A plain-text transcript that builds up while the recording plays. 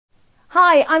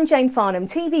Hi, I'm Jane Farnham,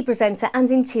 TV presenter and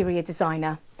interior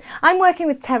designer. I'm working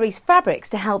with Terry's Fabrics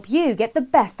to help you get the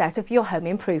best out of your home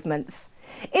improvements.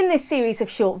 In this series of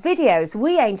short videos,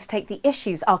 we aim to take the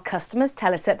issues our customers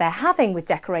tell us that they're having with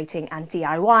decorating and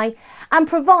DIY and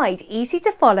provide easy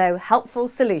to follow, helpful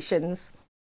solutions.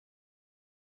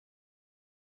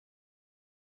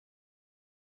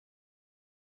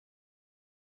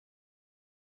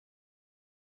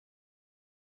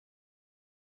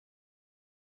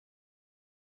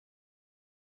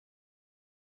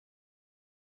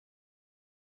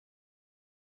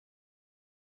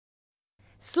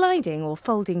 Sliding or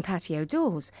folding patio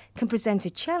doors can present a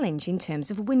challenge in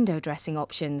terms of window dressing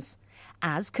options,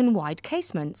 as can wide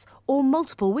casements or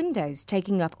multiple windows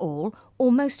taking up all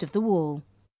or most of the wall.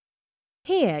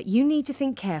 Here you need to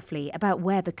think carefully about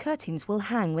where the curtains will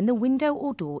hang when the window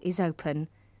or door is open.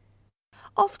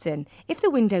 Often, if the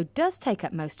window does take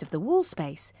up most of the wall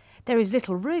space, there is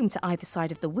little room to either side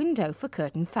of the window for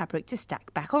curtain fabric to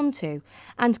stack back onto,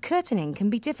 and curtaining can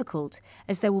be difficult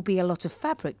as there will be a lot of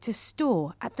fabric to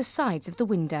store at the sides of the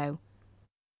window.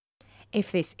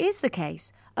 If this is the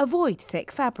case, avoid thick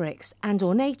fabrics and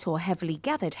ornate or heavily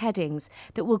gathered headings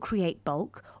that will create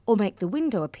bulk or make the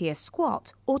window appear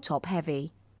squat or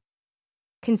top-heavy.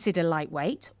 Consider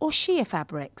lightweight or sheer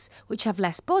fabrics, which have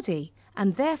less body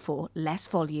and therefore less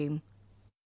volume.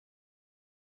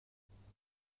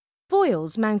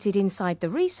 Voiles mounted inside the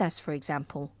recess, for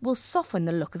example, will soften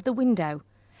the look of the window,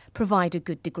 provide a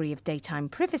good degree of daytime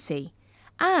privacy,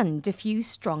 and diffuse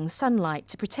strong sunlight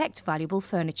to protect valuable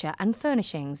furniture and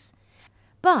furnishings,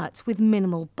 but with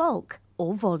minimal bulk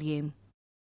or volume.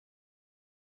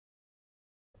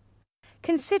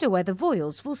 Consider where the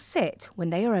voiles will sit when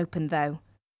they are open, though.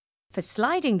 For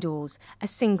sliding doors, a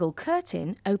single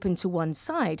curtain open to one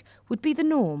side would be the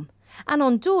norm, and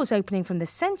on doors opening from the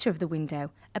centre of the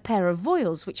window, a pair of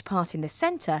voiles which part in the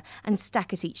centre and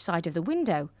stack at each side of the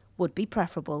window would be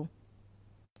preferable.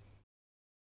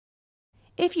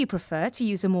 If you prefer to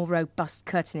use a more robust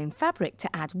curtain in fabric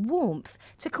to add warmth,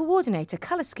 to coordinate a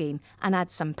colour scheme and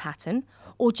add some pattern,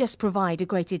 or just provide a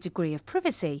greater degree of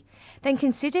privacy, then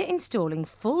consider installing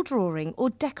full drawing or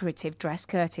decorative dress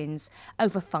curtains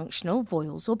over functional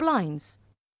voiles or blinds.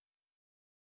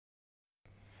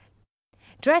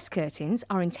 Dress curtains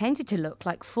are intended to look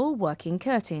like full working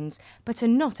curtains, but are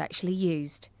not actually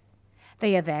used.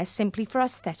 They are there simply for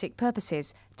aesthetic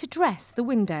purposes, to dress the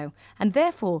window, and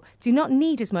therefore do not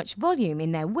need as much volume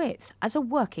in their width as a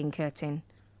working curtain.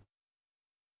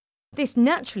 This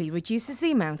naturally reduces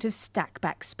the amount of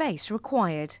stack-back space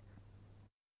required.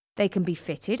 They can be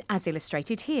fitted, as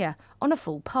illustrated here, on a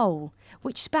full pole,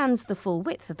 which spans the full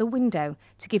width of the window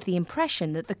to give the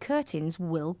impression that the curtains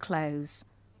will close.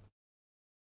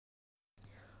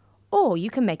 Or you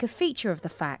can make a feature of the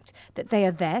fact that they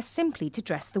are there simply to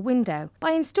dress the window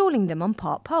by installing them on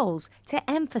part poles to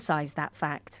emphasise that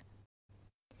fact.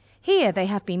 Here they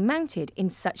have been mounted in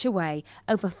such a way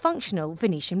over functional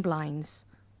Venetian blinds.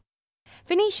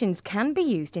 Venetians can be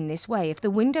used in this way if the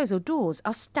windows or doors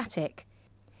are static,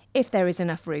 if there is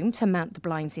enough room to mount the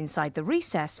blinds inside the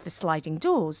recess for sliding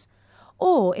doors,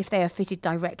 or if they are fitted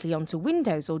directly onto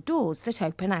windows or doors that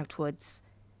open outwards.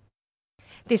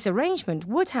 This arrangement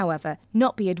would, however,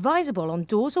 not be advisable on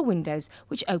doors or windows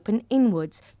which open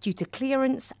inwards due to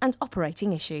clearance and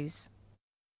operating issues.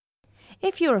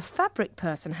 If you're a fabric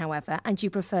person, however, and you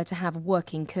prefer to have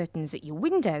working curtains at your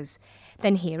windows,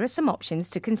 then here are some options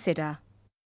to consider.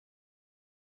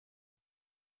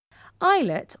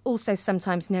 Eyelet, also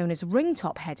sometimes known as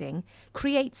ring-top heading,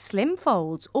 creates slim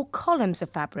folds or columns of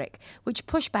fabric which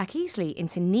push back easily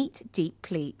into neat, deep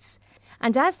pleats.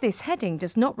 And as this heading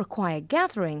does not require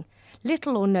gathering,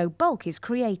 little or no bulk is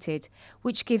created,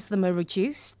 which gives them a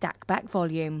reduced stack-back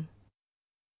volume.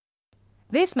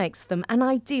 This makes them an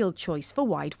ideal choice for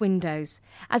wide windows,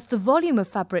 as the volume of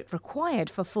fabric required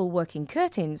for full working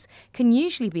curtains can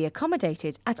usually be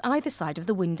accommodated at either side of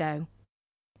the window.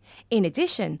 In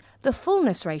addition, the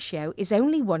fullness ratio is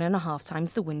only 1.5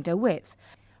 times the window width,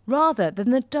 rather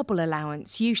than the double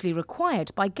allowance usually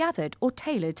required by gathered or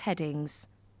tailored headings.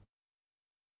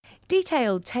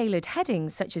 Detailed tailored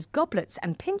headings such as goblets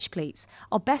and pinch pleats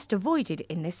are best avoided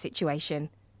in this situation.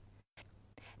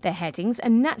 Their headings are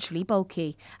naturally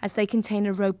bulky as they contain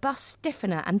a robust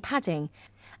stiffener and padding,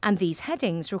 and these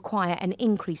headings require an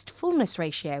increased fullness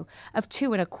ratio of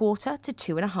 2.25 to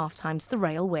 2.5 times the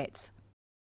rail width.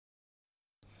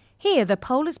 Here the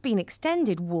pole has been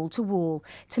extended wall to wall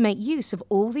to make use of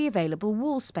all the available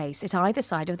wall space at either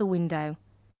side of the window.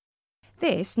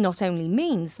 This not only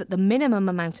means that the minimum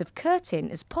amount of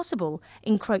curtain as possible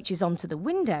encroaches onto the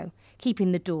window,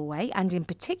 keeping the doorway and in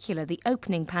particular the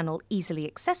opening panel easily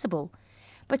accessible,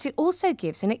 but it also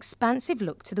gives an expansive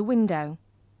look to the window.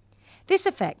 This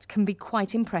effect can be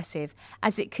quite impressive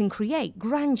as it can create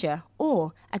grandeur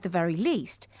or, at the very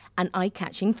least, an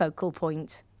eye-catching focal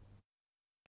point.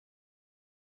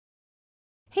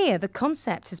 Here the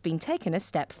concept has been taken a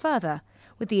step further,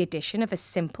 with the addition of a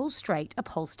simple straight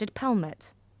upholstered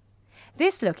pelmet.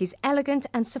 This look is elegant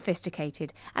and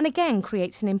sophisticated and again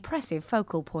creates an impressive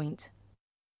focal point.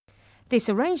 This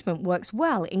arrangement works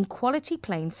well in quality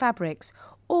plain fabrics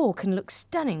or can look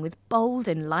stunning with bold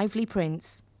and lively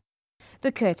prints.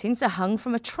 The curtains are hung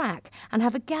from a track and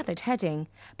have a gathered heading,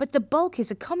 but the bulk is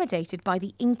accommodated by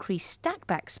the increased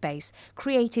stack-back space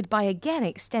created by again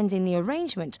extending the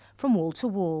arrangement from wall to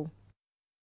wall.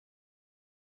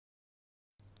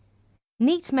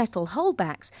 Neat metal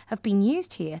holdbacks have been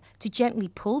used here to gently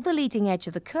pull the leading edge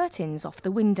of the curtains off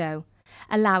the window,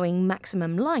 allowing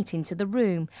maximum light into the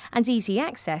room and easy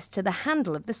access to the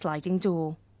handle of the sliding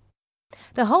door.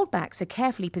 The holdbacks are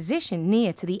carefully positioned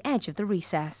near to the edge of the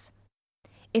recess.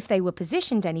 If they were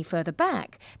positioned any further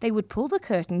back, they would pull the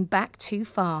curtain back too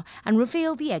far and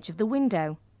reveal the edge of the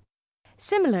window.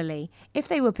 Similarly, if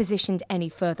they were positioned any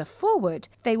further forward,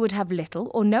 they would have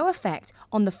little or no effect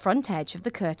on the front edge of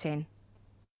the curtain.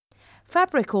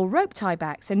 Fabric or rope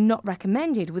tiebacks are not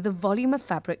recommended with a volume of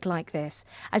fabric like this,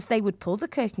 as they would pull the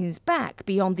curtains back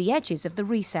beyond the edges of the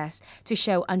recess to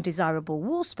show undesirable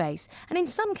wall space and in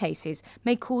some cases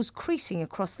may cause creasing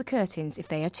across the curtains if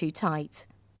they are too tight.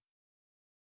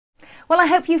 Well, I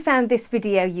hope you found this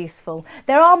video useful.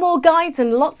 There are more guides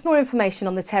and lots more information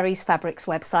on the Terry's Fabrics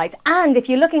website, and if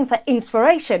you're looking for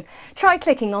inspiration, try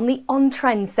clicking on the On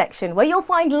Trends section where you'll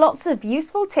find lots of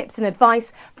useful tips and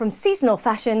advice from seasonal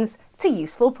fashions to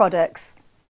useful products.